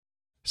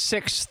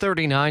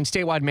6:39.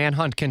 Statewide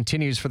manhunt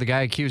continues for the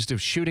guy accused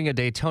of shooting a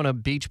Daytona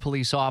Beach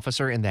police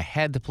officer in the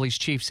head. The police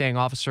chief saying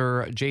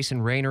Officer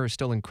Jason Rayner is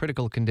still in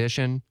critical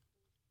condition.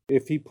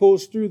 If he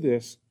pulls through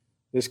this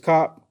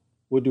cop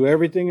will do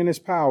everything in his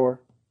power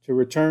to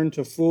return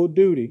to full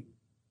duty,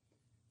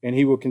 and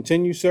he will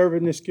continue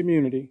serving this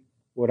community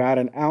without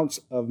an ounce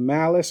of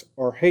malice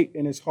or hate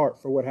in his heart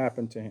for what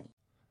happened to him.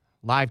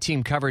 Live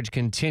team coverage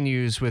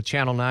continues with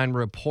Channel 9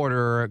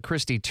 reporter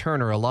Christy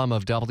Turner, alum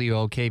of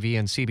WOKV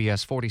and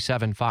CBS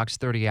 47 Fox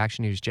 30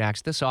 Action News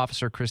Jax. This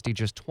officer, Christy,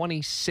 just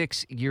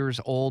 26 years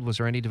old. Was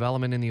there any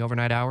development in the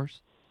overnight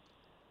hours?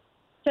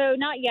 So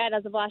not yet.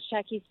 As of last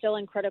check, he's still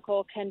in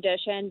critical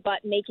condition,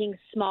 but making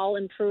small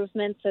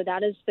improvements. So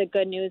that is the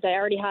good news. I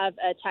already have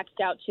a text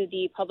out to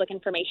the public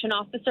information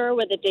officer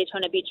with the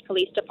Daytona Beach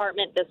Police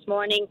Department this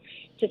morning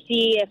to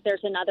see if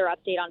there's another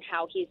update on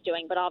how he's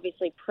doing, but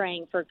obviously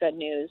praying for good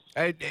news.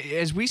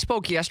 As we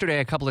spoke yesterday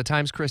a couple of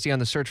times, Christy, on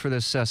the search for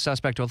this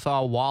suspect,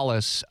 Othal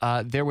Wallace,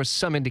 there was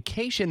some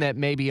indication that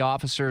maybe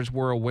officers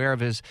were aware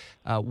of his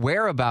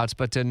whereabouts,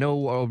 but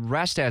no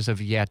arrest as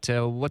of yet.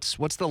 What's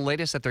the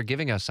latest that they're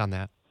giving us on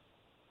that?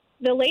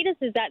 The latest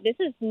is that this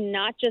is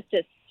not just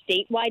a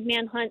statewide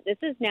manhunt. This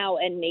is now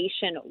a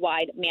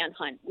nationwide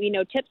manhunt. We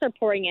know tips are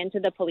pouring into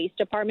the police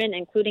department,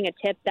 including a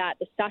tip that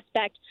the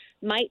suspect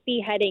might be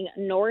heading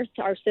north.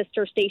 Our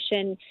sister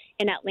station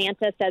in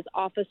Atlanta says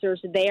officers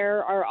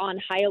there are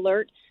on high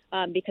alert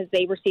because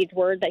they received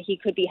word that he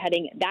could be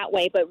heading that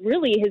way. But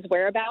really, his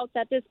whereabouts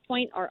at this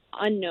point are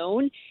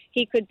unknown.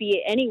 He could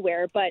be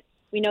anywhere, but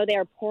we know they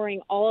are pouring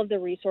all of the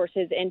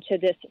resources into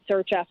this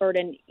search effort,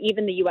 and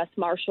even the U.S.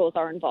 Marshals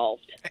are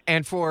involved.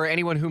 And for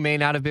anyone who may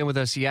not have been with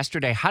us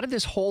yesterday, how did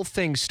this whole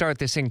thing start,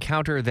 this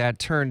encounter that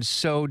turned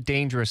so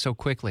dangerous so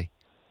quickly?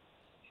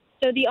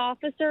 So the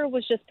officer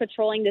was just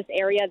patrolling this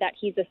area that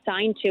he's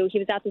assigned to. He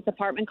was at this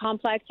apartment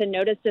complex and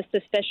noticed a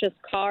suspicious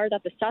car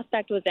that the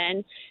suspect was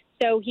in.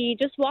 So he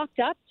just walked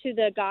up to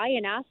the guy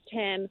and asked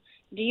him,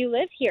 "Do you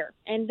live here?"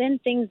 And then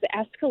things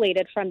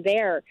escalated from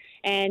there.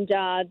 And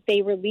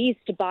they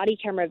released body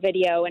camera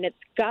video, and it's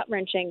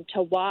gut-wrenching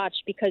to watch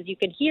because you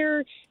could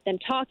hear them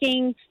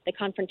talking, the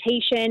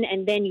confrontation,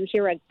 and then you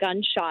hear a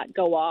gunshot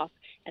go off.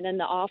 And then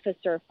the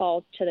officer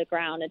falls to the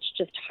ground. It's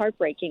just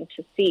heartbreaking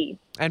to see.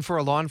 And for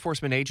a law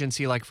enforcement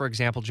agency like, for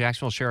example,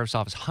 Jacksonville Sheriff's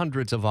Office,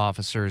 hundreds of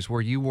officers,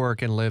 where you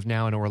work and live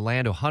now in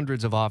Orlando,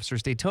 hundreds of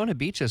officers. Daytona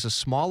Beach is a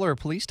smaller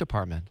police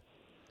department.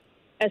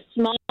 A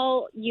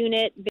small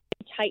unit, very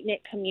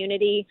tight-knit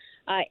community.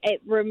 It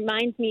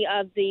reminds me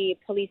of the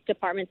police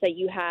departments that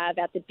you have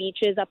at the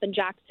beaches up in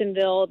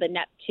Jacksonville, the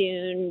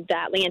Neptune,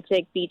 the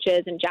Atlantic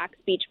beaches, and Jax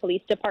Beach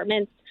police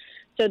departments.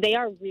 So they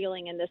are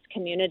reeling in this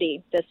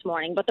community this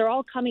morning, but they're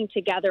all coming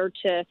together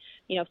to,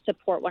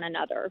 support one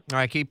another. All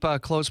right, keep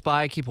close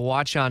by, keep a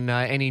watch on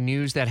any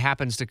news that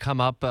happens to come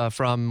up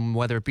from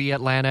whether it be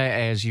Atlanta.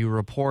 As you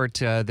report,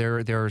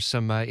 there are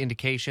some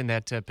indication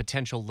that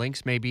potential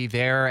links may be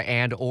there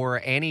and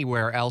or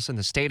anywhere else in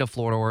the state of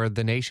Florida or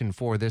the nation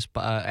for this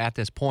at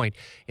this point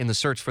in the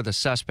search for the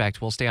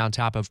suspect. We'll stay on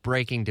top of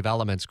breaking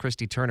developments.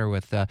 Christy Turner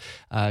with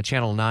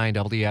Channel 9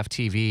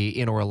 WFTV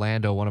in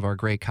Orlando, one of our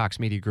great Cox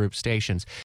Media Group stations.